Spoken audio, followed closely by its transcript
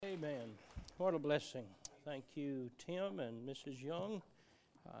Amen. What a blessing. Thank you, Tim and Mrs. Young.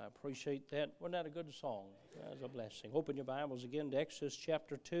 I appreciate that. Wasn't that a good song? That was a blessing. Open your Bibles again to Exodus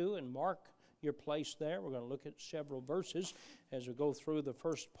chapter 2 and mark your place there. We're going to look at several verses as we go through the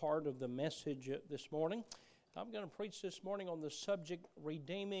first part of the message this morning. I'm going to preach this morning on the subject,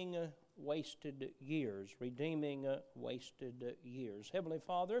 redeeming wasted years. Redeeming wasted years. Heavenly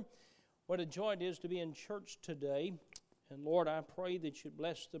Father, what a joy it is to be in church today. And Lord, I pray that you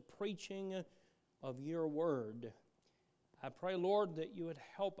bless the preaching of your word. I pray, Lord, that you would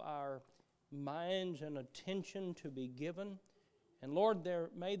help our minds and attention to be given. And Lord,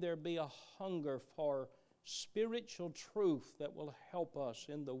 may there be a hunger for spiritual truth that will help us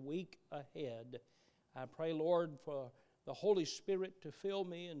in the week ahead. I pray, Lord, for the Holy Spirit to fill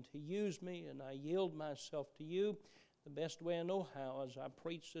me and to use me, and I yield myself to you the best way I know how as I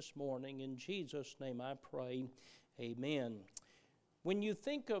preach this morning. In Jesus' name I pray. Amen. When you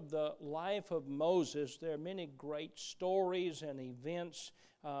think of the life of Moses, there are many great stories and events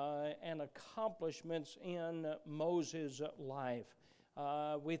and accomplishments in Moses' life.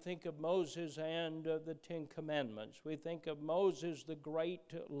 We think of Moses and the Ten Commandments. We think of Moses, the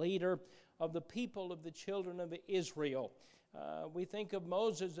great leader of the people of the children of Israel. We think of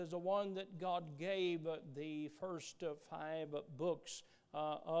Moses as the one that God gave the first 5 books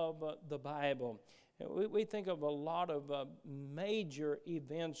of the Bible. We think of a lot of major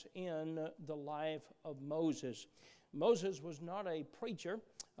events in the life of Moses. Moses was not a preacher.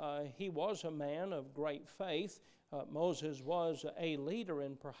 He was a man of great faith. Moses was a leader,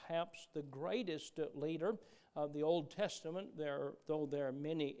 and perhaps the greatest leader of the Old Testament, though there are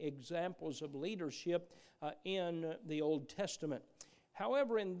many examples of leadership in the Old Testament.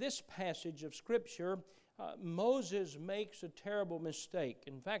 However, in this passage of Scripture, Moses makes a terrible mistake.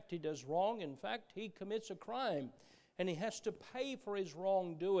 In fact, he does wrong. In fact, he commits a crime, and he has to pay for his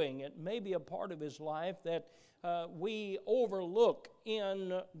wrongdoing. It may be a part of his life that we overlook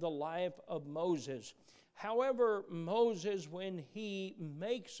in the life of Moses. However, Moses, when he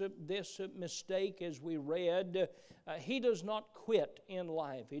makes this mistake, as we read, he does not quit in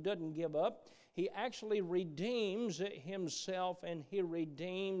life. He doesn't give up. He actually redeems himself, and he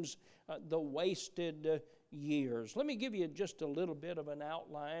redeems the wasted years. Let me give you just a little bit of an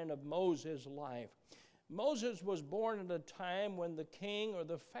outline of Moses' life. Moses was born at a time when the king or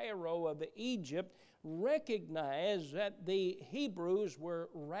the Pharaoh of Egypt recognized that the Hebrews were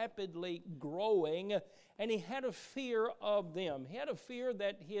rapidly growing, and he had a fear of them. He had a fear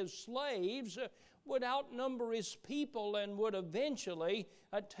that his slaves would outnumber his people and would eventually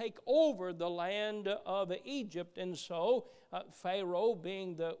take over the land of Egypt. And so Pharaoh,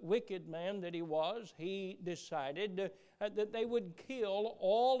 being the wicked man that he was, he decided that they would kill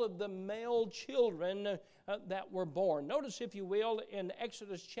all of the male children that were born. Notice, if you will, in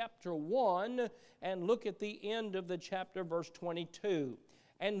Exodus chapter 1, and look at the end of the chapter, verse 22.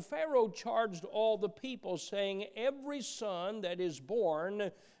 And Pharaoh charged all the people, saying, every son that is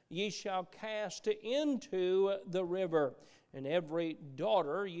born ye shall cast into the river, and every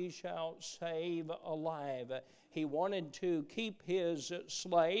daughter ye shall save alive. He wanted to keep his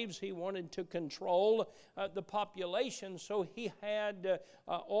slaves. He wanted to control the population, so he had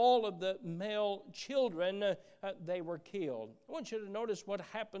all of the male children, they were killed. I want you to notice what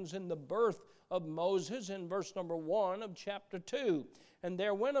happens in the birth of Moses in verse number 1 of chapter 2. And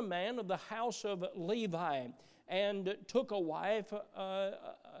there went a man of the house of Levi, and took a wife,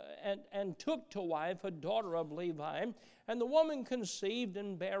 and took to wife a daughter of Levi, and the woman conceived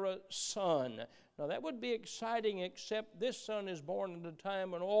and bare a son. Now that would be exciting, except this son is born at a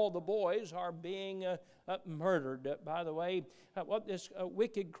time when all the boys are being murdered. By the way, what this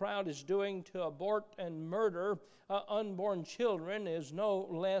wicked crowd is doing to abort and murder unborn children is no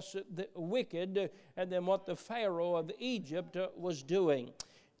less wicked than what the Pharaoh of Egypt was doing.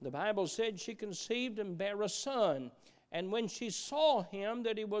 The Bible said she conceived and bare a son. And when she saw him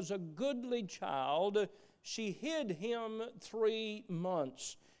that he was a goodly child, she hid him 3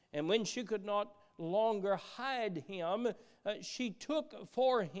 months. And when she could not longer hide him, she took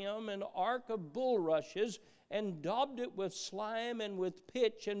for him an ark of bulrushes, and daubed it with slime and with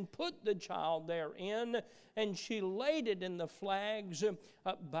pitch, and put the child therein, and she laid it in the flags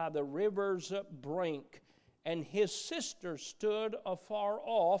by the river's brink. And his sister stood afar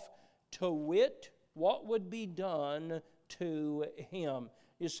off to wit what would be done to him.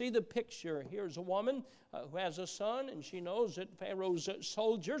 You see the picture. Here's a woman who has a son, and she knows that Pharaoh's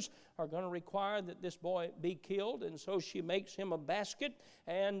soldiers are going to require that this boy be killed, and so she makes him a basket,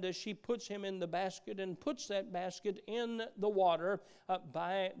 and she puts him in the basket and puts that basket in the water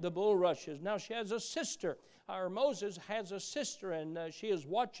by the bulrushes. Now she has a sister Moses has a sister, and she is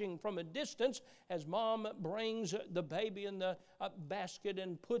watching from a distance as mom brings the baby in the basket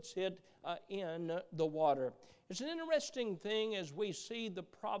and puts it in the water. It's an interesting thing as we see the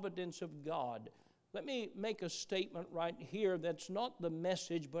providence of God. Let me make a statement right here that's not the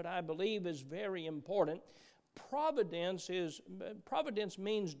message, but I believe is very important. Providence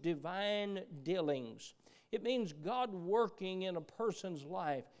means divine dealings. It means God working in a person's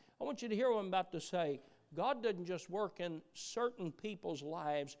life. I want you to hear what I'm about to say. God doesn't just work in certain people's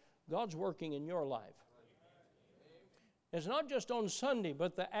lives. God's working in your life. It's not just on Sunday,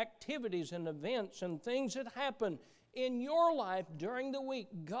 but the activities and events and things that happen in your life during the week.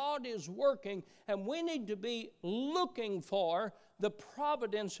 God is working, and we need to be looking for the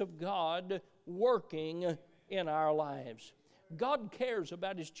providence of God working in our lives. God cares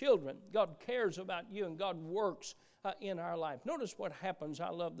about His children. God cares about you, and God works in our life. Notice what happens. I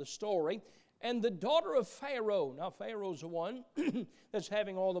love the story. And the daughter of Pharaoh, now Pharaoh's the one that's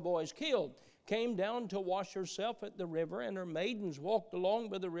having all the boys killed, came down to wash herself at the river, and her maidens walked along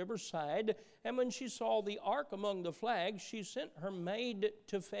by the riverside. And when she saw the ark among the flags, she sent her maid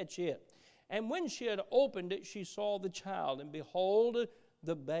to fetch it. And when she had opened it, she saw the child, and behold,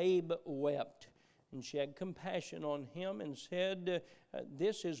 the babe wept. And she had compassion on him and said,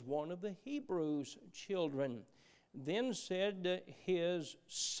 this is one of the Hebrews' children. Then said his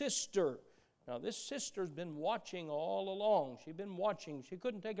sister. Now this sister's been watching all along. She'd been watching. She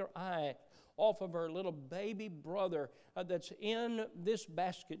couldn't take her eye off of her little baby brother that's in this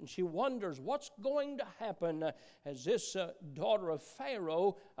basket. And she wonders what's going to happen as this daughter of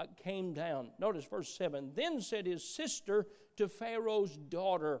Pharaoh came down. Notice verse 7. Then said his sister to Pharaoh's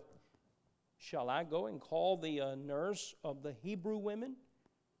daughter, shall I go and call the nurse of the Hebrew women,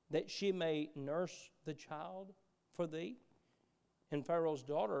 that she may nurse the child for thee? And Pharaoh's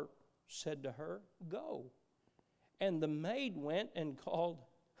daughter said to her, go. And the maid went and called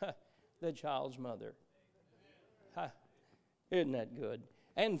the child's mother. Isn't that good?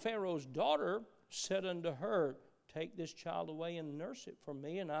 And Pharaoh's daughter said unto her, take this child away and nurse it for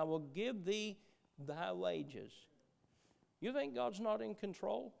me, and I will give thee thy wages. You think God's not in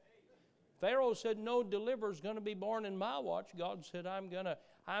control? Pharaoh said, no deliverer's going to be born in my watch. God said, I'm going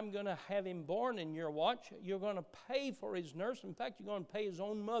to have him born in your watch. You're going to pay for his nurse. In fact, you're going to pay his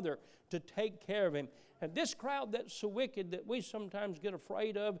own mother to take care of him. And this crowd that's so wicked that we sometimes get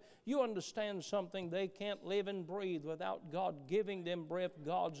afraid of, you understand something. They can't live and breathe without God giving them breath.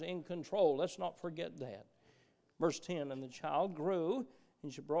 God's in control. Let's not forget that. Verse 10, and the child grew,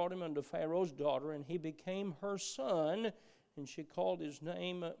 and she brought him unto Pharaoh's daughter, and he became her son. And she called his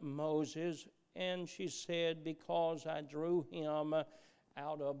name Moses, and she said, because I drew him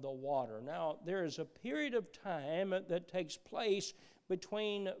out of the water. Now, there is a period of time that takes place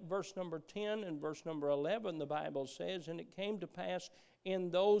between verse number 10 and verse number 11, the Bible says, and it came to pass in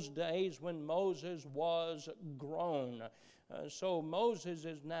those days when Moses was grown. So Moses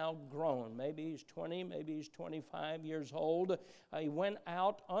is now grown. Maybe he's 20, maybe he's 25 years old. He went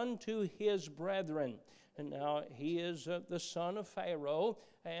out unto his brethren. And now he is the son of Pharaoh,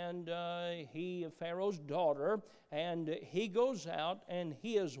 and Pharaoh's daughter, and he goes out and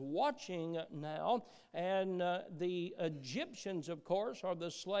he is watching now, and the Egyptians, of course, are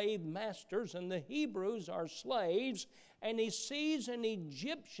the slave masters, and the Hebrews are slaves, and he sees an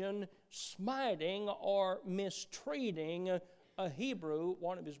Egyptian smiting or mistreating a Hebrew,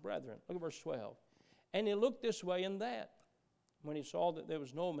 one of his brethren. Look at verse 12. And he looked this way and that. When he saw that there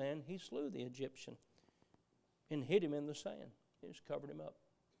was no man, he slew the Egyptian and hid him in the sand. He just covered him up.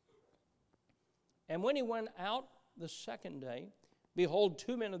 And when he went out the second day, behold,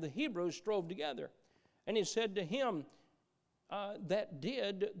 two men of the Hebrews strove together. And he said to him that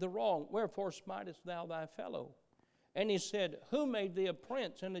did the wrong, wherefore smitest thou thy fellow? And he said, who made thee a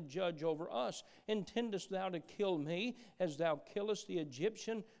prince and a judge over us? Intendest thou to kill me as thou killest the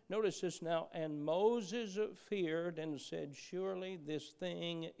Egyptian? Notice this now. And Moses feared and said, surely this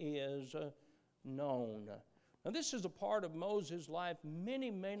thing is known. Now, this is a part of Moses' life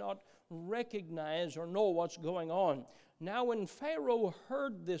many may not recognize or know what's going on. Now, when Pharaoh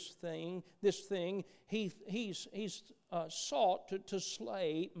heard this thing, he sought to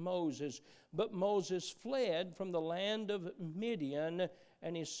slay Moses. But Moses fled from the land of Midian,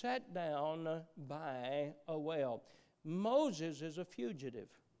 and he sat down by a well. Moses is a fugitive.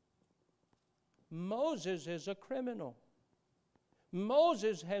 Moses is a criminal.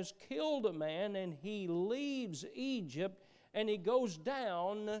 Moses has killed a man, and he leaves Egypt and he goes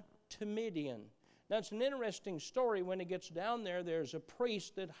down to Midian. Now, it's an interesting story. When he gets down there, there's a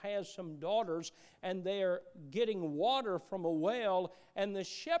priest that has some daughters, and they're getting water from a well, and the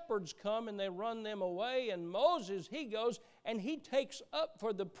shepherds come and they run them away, and Moses, he goes and he takes up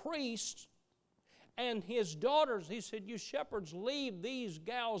for the priests and his daughters. He said, you shepherds, leave these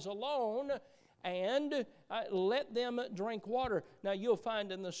gals alone and let them drink water. Now, you'll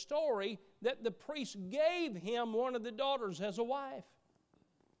find in the story that the priest gave him one of the daughters as a wife.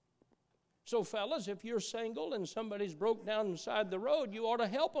 So, fellas, if you're single and somebody's broke down inside the road, you ought to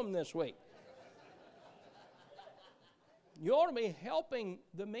help them this week. You ought to be helping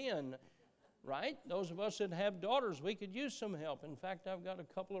the men, right? Those of us that have daughters, we could use some help. In fact, I've got a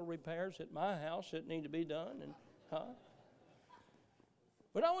couple of repairs at my house that need to be done. But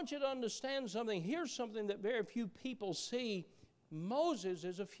I want you to understand something. Here's something that very few people see. Moses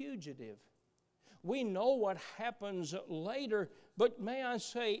is a fugitive. We know what happens later, but may I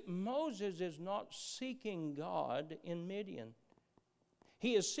say, Moses is not seeking God in Midian.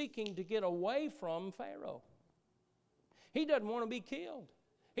 He is seeking to get away from Pharaoh. He doesn't want to be killed.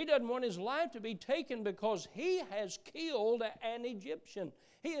 He doesn't want his life to be taken because he has killed an Egyptian.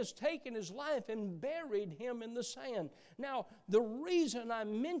 He has taken his life and buried him in the sand. Now, the reason I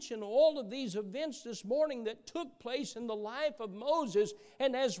mention all of these events this morning that took place in the life of Moses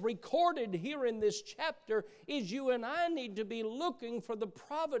and as recorded here in this chapter is you and I need to be looking for the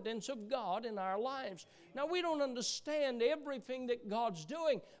providence of God in our lives. Now, we don't understand everything that God's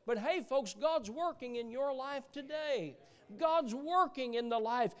doing, but hey, folks, God's working in your life today. God's working in the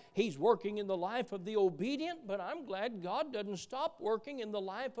life. He's working in the life of the obedient, but I'm glad God doesn't stop working in the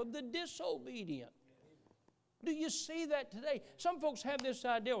life of the disobedient. Do you see that today? Some folks have this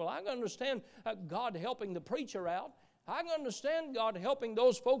idea, well, I can understand God helping the preacher out. I can understand God helping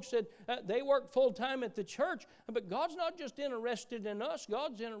those folks that they work full-time at the church, but God's not just interested in us.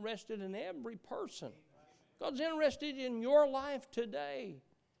 God's interested in every person. God's interested in your life today.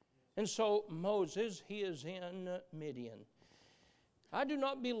 And so Moses, he is in Midian. I do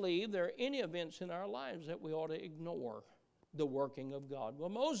not believe there are any events in our lives that we ought to ignore the working of God. Well,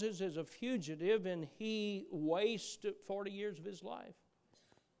 Moses is a fugitive and he wasted 40 years of his life.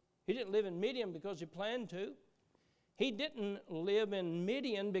 He didn't live in Midian because he planned to. He didn't live in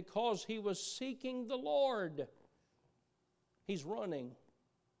Midian because he was seeking the Lord. He's running.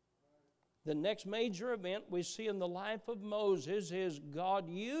 The next major event we see in the life of Moses is God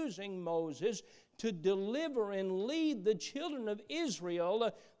using Moses to deliver and lead the children of Israel,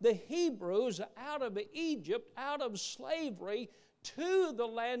 the Hebrews, out of Egypt, out of slavery, to the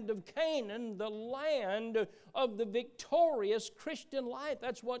land of Canaan, the land of the victorious Christian life.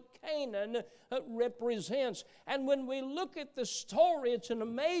 That's what Canaan represents. And when we look at the story, it's an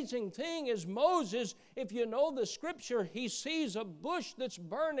amazing thing. As Moses, if you know the scripture, he sees a bush that's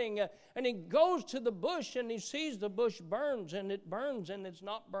burning, and he goes to the bush and he sees the bush burns, and it's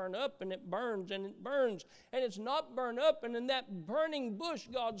not burned up, and it burns, and it burns, and it's not burned up. And in that burning bush,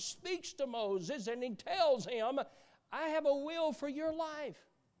 God speaks to Moses and he tells him, I have a will for your life.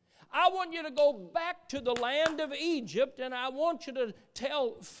 I want you to go back to the land of Egypt, and I want you to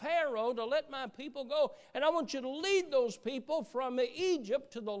tell Pharaoh to let my people go. And I want you to lead those people from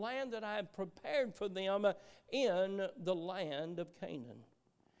Egypt to the land that I have prepared for them in the land of Canaan.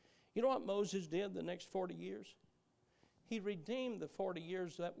 You know what Moses did the next 40 years? He redeemed the 40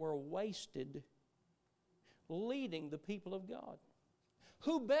 years that were wasted leading the people of God.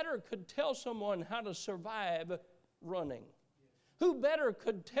 Who better could tell someone how to survive running? Who better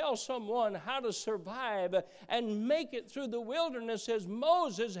could tell someone how to survive and make it through the wilderness as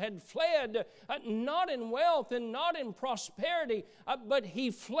Moses had fled, not in wealth and not in prosperity, but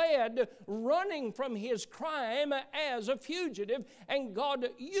he fled running from his crime as a fugitive, and God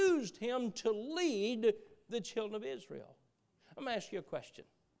used him to lead the children of Israel. I'm going to ask you a question.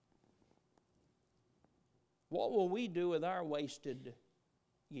 What will we do with our wasted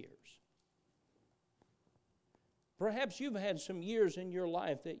years? Perhaps you've had some years in your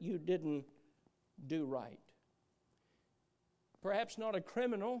life that you didn't do right. Perhaps not a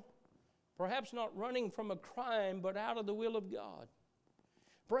criminal, perhaps not running from a crime, but out of the will of God.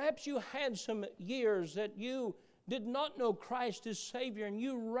 Perhaps you had some years that you did not know Christ as Savior, and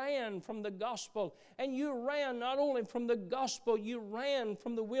you ran from the gospel, and you ran not only from the gospel, you ran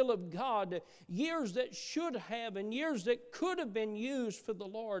from the will of God. Years that should have and years that could have been used for the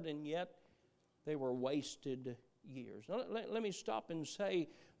Lord, and yet they were wasted years. Now, let me stop and say,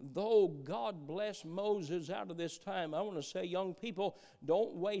 though God bless Moses out of this time, I want to say, young people,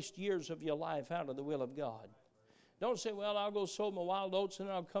 don't waste years of your life out of the will of God. Don't say, well, I'll go sow my wild oats and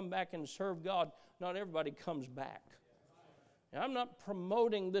I'll come back and serve God. Not everybody comes back. And I'm not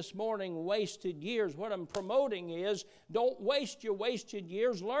promoting this morning wasted years. What I'm promoting is don't waste your wasted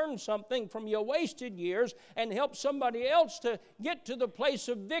years. Learn something from your wasted years and help somebody else to get to the place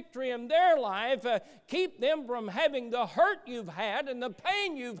of victory in their life. Keep them from having the hurt you've had and the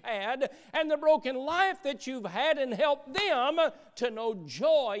pain you've had and the broken life that you've had, and help them to know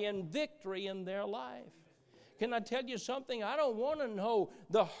joy and victory in their life. Can I tell you something? I don't want to know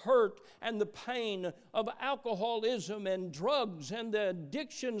the hurt and the pain of alcoholism and drugs and the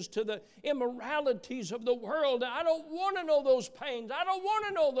addictions to the immoralities of the world. I don't want to know those pains. I don't want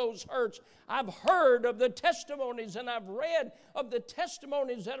to know those hurts. I've heard of the testimonies and I've read of the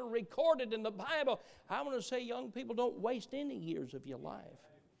testimonies that are recorded in the Bible. I want to say, young people, don't waste any years of your life.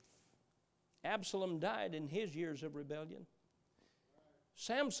 Absalom died in his years of rebellion.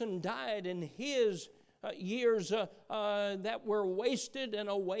 Samson died in his years that were wasted and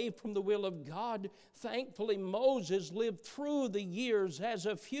away from the will of God. Thankfully, Moses lived through the years as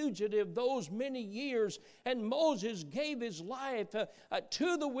a fugitive, those many years, and Moses gave his life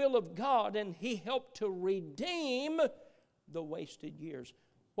to the will of God, and he helped to redeem the wasted years.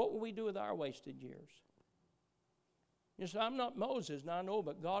 What will we do with our wasted years? You say, I'm not Moses. Now I know,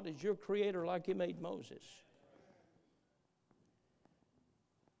 but God is your creator like He made Moses.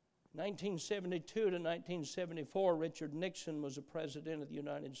 1972 to 1974, Richard Nixon was the President of the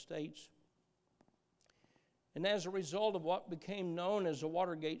United States. And as a result of what became known as the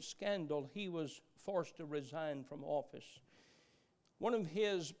Watergate scandal, he was forced to resign from office. One of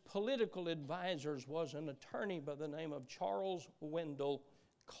his political advisors was an attorney by the name of Charles Wendell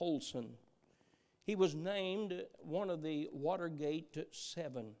Colson. He was named one of the Watergate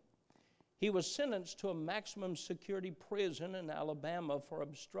 7. He was sentenced to a maximum security prison in Alabama for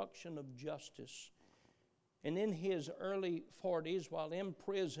obstruction of justice. And in his early 40s, while in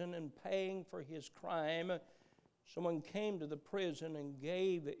prison and paying for his crime, someone came to the prison and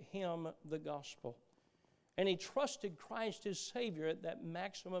gave him the gospel. And he trusted Christ as Savior at that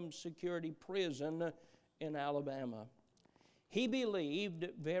maximum security prison in Alabama. He believed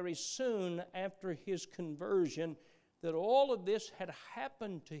very soon after his conversion that all of this had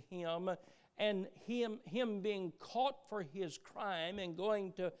happened to him, and him being caught for his crime and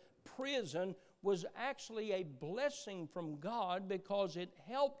going to prison was actually a blessing from God, because it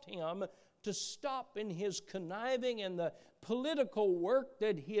helped him to stop in his conniving and the political work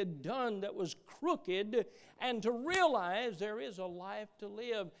that he had done that was crooked, and to realize there is a life to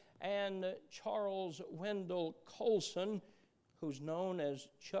live. And Charles Wendell Colson, who's known as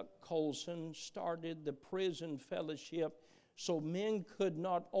Chuck Colson, started the prison fellowship so men could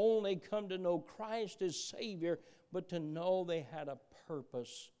not only come to know Christ as Savior, but to know they had a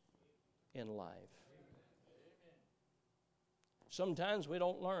purpose in life. Sometimes we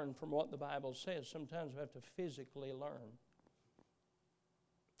don't learn from what the Bible says. Sometimes we have to physically learn.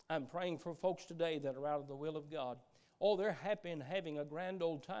 I'm praying for folks today that are out of the will of God. Oh, they're happy and having a grand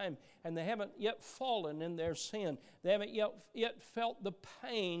old time, and they haven't yet fallen in their sin. They haven't yet felt the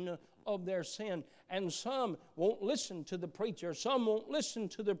pain of their sin. And some won't listen to the preacher. Some won't listen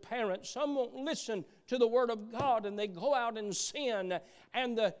to their parents. Some won't listen to the Word of God, and they go out and sin.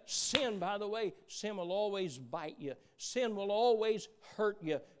 And the sin, by the way, sin will always bite you. Sin will always hurt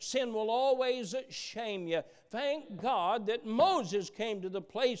you. Sin will always shame you. Thank God that Moses came to the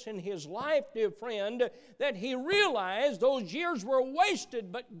place in his life, dear friend, that he realized those years were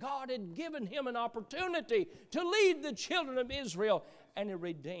wasted, but God had given him an opportunity to lead the children of Israel, and He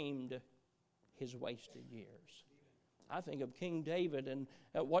redeemed his wasted years. I think of King David and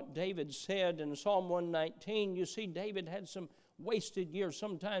what David said in Psalm 119. You see, David had some wasted years.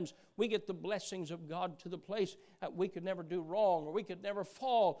 Sometimes we get the blessings of God to the place that we could never do wrong, or we could never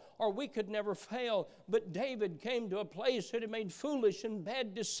fall, or we could never fail. But David came to a place that he made foolish and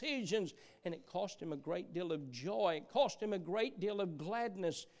bad decisions, and it cost him a great deal of joy. It cost him a great deal of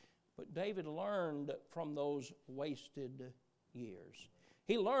gladness. But David learned from those wasted years.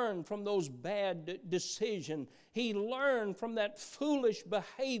 He learned from those bad decisions. He learned from that foolish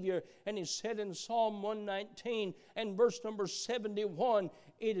behavior. And he said in Psalm 119 and verse number 71,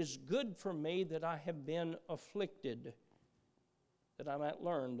 "It is good for me that I have been afflicted, that I might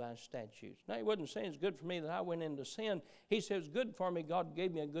learn thy statutes." Now, he wasn't saying it's good for me that I went into sin. He says, good for me, God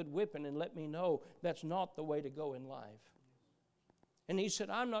gave me a good whipping and let me know that's not the way to go in life. And he said,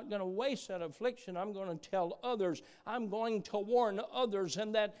 I'm not going to waste that affliction. I'm going to tell others. I'm going to warn others.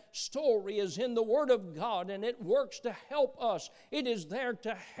 And that story is in the Word of God, and it works to help us. It is there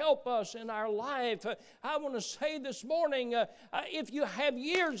to help us in our life. I want to say this morning, if you have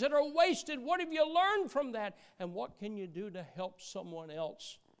years that are wasted, what have you learned from that? And what can you do to help someone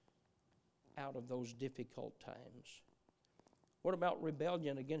else out of those difficult times? What about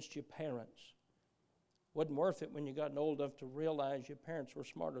rebellion against your parents? Wasn't worth it when you got old enough to realize your parents were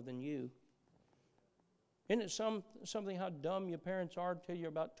smarter than you. Isn't it something how dumb your parents are till you're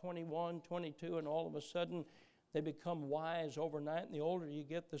about 21, 22, and all of a sudden they become wise overnight, and the older you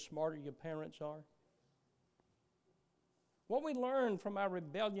get, the smarter your parents are? What we learn from our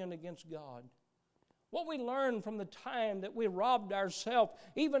rebellion against God, what we learned from the time that we robbed ourselves,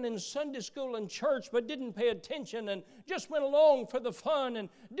 even in Sunday school and church, but didn't pay attention and just went along for the fun and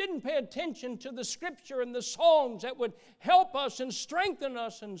didn't pay attention to the Scripture and the songs that would help us and strengthen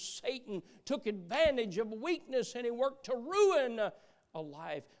us, and Satan took advantage of weakness and he worked to ruin a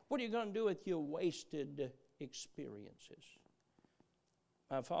life. What are you going to do with your wasted experiences?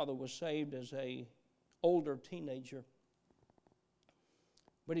 My father was saved as an older teenager,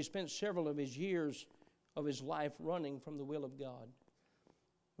 but he spent several of his years of his life running from the will of God.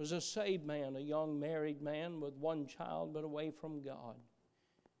 Was a saved man, a young married man with one child, but away from God.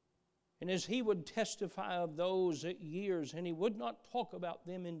 And as he would testify of those years, and he would not talk about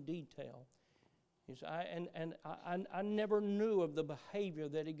them in detail, he said, I never knew of the behavior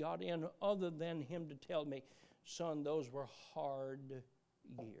that he got in other than him to tell me, son, those were hard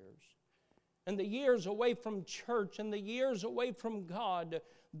years. And the years away from church and the years away from God,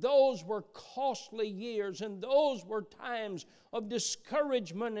 those were costly years, and those were times of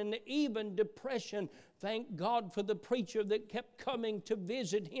discouragement and even depression. Thank God for the preacher that kept coming to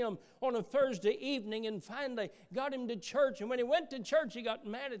visit him on a Thursday evening and finally got him to church. And when he went to church, he got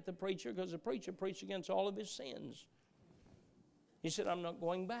mad at the preacher because the preacher preached against all of his sins. He said, I'm not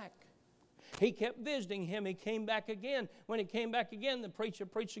going back. He kept visiting him. He came back again. When he came back again, the preacher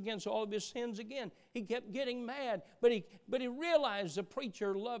preached against all of his sins again. He kept getting mad, but he realized the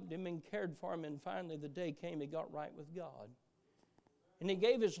preacher loved him and cared for him, and finally the day came he got right with God. And he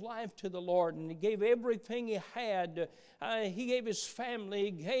gave his life to the Lord, and he gave everything he had. He gave his family.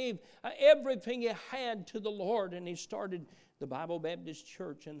 He gave everything he had to the Lord, and he started the Bible Baptist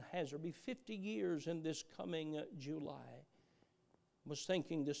Church in Hazard. It'll be 50 years in this coming July. I was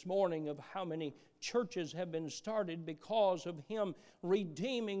thinking this morning of how many churches have been started because of him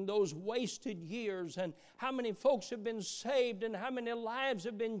redeeming those wasted years, and how many folks have been saved and how many lives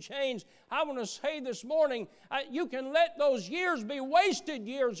have been changed. I want to say this morning, you can let those years be wasted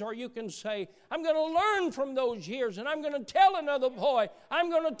years, or you can say, I'm going to learn from those years, and I'm going to tell another boy, I'm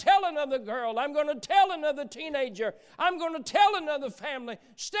going to tell another girl, I'm going to tell another teenager, I'm going to tell another family,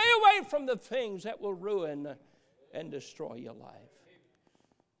 stay away from the things that will ruin and destroy your life.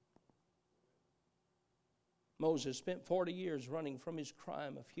 Moses spent 40 years running from his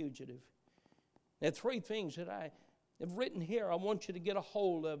crime, a fugitive. There are three things that I have written here I want you to get a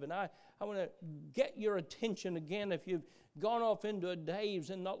hold of, and I want to get your attention again. If you've gone off into a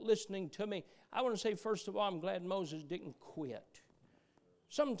daze and not listening to me, I want to say, first of all, I'm glad Moses didn't quit.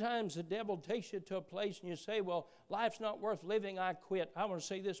 Sometimes the devil takes you to a place and you say, well, life's not worth living, I quit. I want to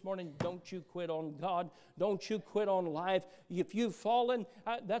say this morning, don't you quit on God. Don't you quit on life. If you've fallen,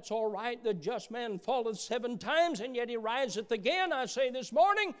 that's all right. The just man falleth 7 times, and yet he riseth again. I say this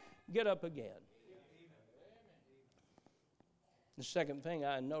morning, get up again. The second thing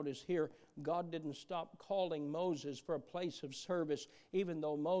I notice here, God didn't stop calling Moses for a place of service, even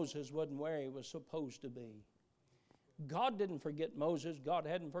though Moses wasn't where he was supposed to be. God didn't forget Moses. God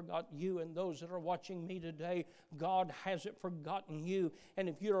hadn't forgotten you, and those that are watching me today, God hasn't forgotten you. And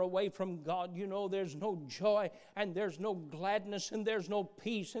if you're away from God, you know there's no joy and there's no gladness and there's no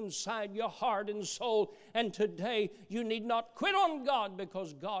peace inside your heart and soul. And today you need not quit on God,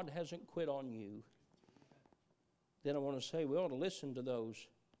 because God hasn't quit on you. Then I want to say we ought to listen to those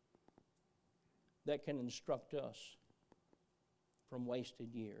that can instruct us from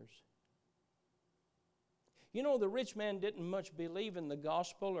wasted years. You know, the rich man didn't much believe in the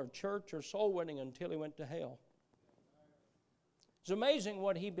gospel or church or soul winning until he went to hell. It's amazing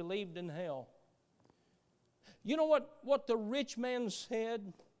what he believed in hell. You know what the rich man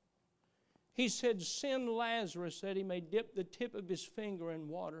said? He said, send Lazarus that he may dip the tip of his finger in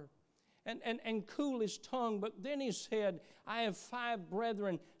water and cool his tongue. But then he said, I have 5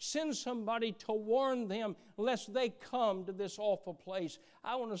 brethren. Send somebody to warn them lest they come to this awful place.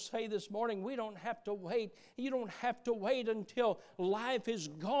 I want to say this morning, we don't have to wait. You don't have to wait until life is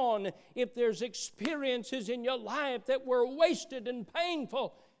gone. If there's experiences in your life that were wasted and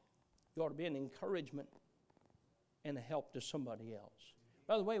painful, you ought to be an encouragement and a help to somebody else.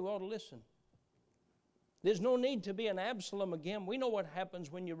 By the way, we ought to listen. There's no need to be an Absalom again. We know what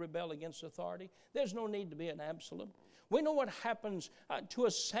happens when you rebel against authority. There's no need to be an Absalom. We know what happens to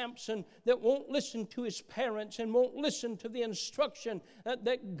a Samson that won't listen to his parents and won't listen to the instruction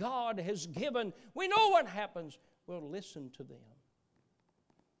that God has given. We know what happens. We'll listen to them.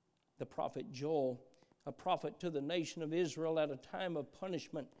 the prophet Joel, a prophet to the nation of Israel at a time of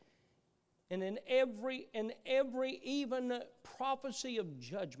punishment. And in every even prophecy of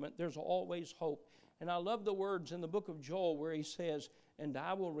judgment, there's always hope. And I love the words in the book of Joel where he says, "And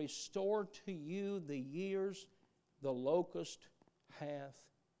I will restore to you the years the locust hath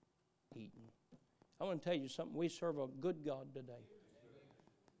eaten." I want to tell you something. We serve a good God today.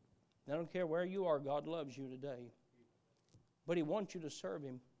 I don't care where you are, God loves you today. But He wants you to serve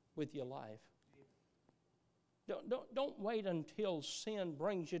Him with your life. Don't wait until sin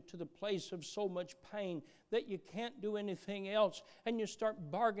brings you to the place of so much pain that you can't do anything else and you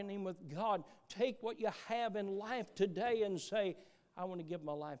start bargaining with God. Take what you have in life today and say, I want to give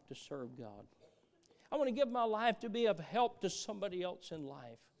my life to serve God. I want to give my life to be of help to somebody else in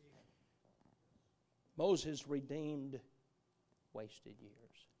life. Moses redeemed wasted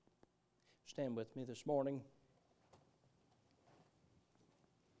years. Stand with me this morning.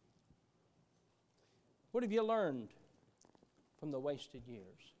 What have you learned from the wasted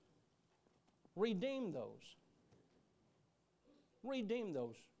years? Redeem those. Redeem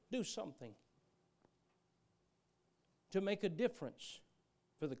those. Do something to make a difference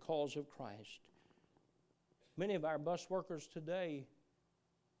for the cause of Christ. Many of our bus workers today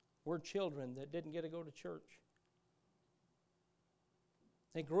were children that didn't get to go to church.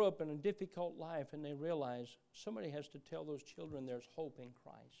 They grew up in a difficult life and they realize somebody has to tell those children there's hope in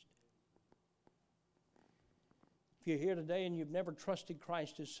Christ. If you're here today and you've never trusted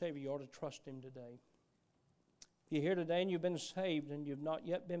Christ as Savior, you ought to trust Him today. If you're here today and you've been saved and you've not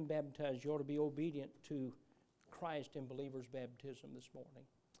yet been baptized, you ought to be obedient to Christ in believer's baptism this morning.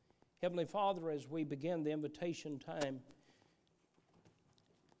 Heavenly Father, as we begin the invitation time,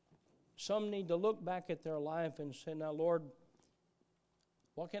 some need to look back at their life and say, now, Lord,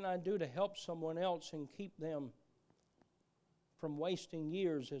 what can I do to help someone else and keep them from wasting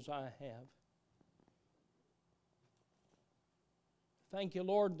years as I have? Thank you,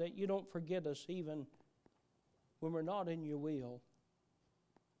 Lord, that you don't forget us even when we're not in your will.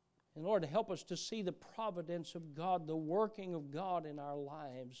 And Lord, help us to see the providence of God, the working of God in our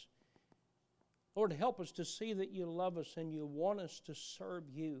lives. Lord, help us to see that you love us and you want us to serve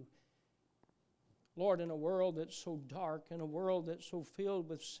you. Lord, in a world that's so dark, in a world that's so filled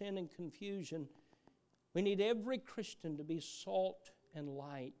with sin and confusion, we need every Christian to be salt and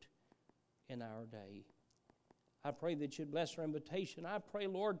light in our day. I pray that you'd bless our invitation. I pray,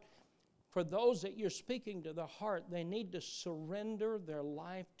 Lord, for those that you're speaking to the heart, they need to surrender their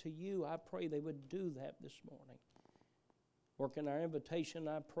life to you. I pray they would do that this morning. Work in our invitation,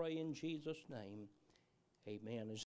 I pray in Jesus' name. Amen.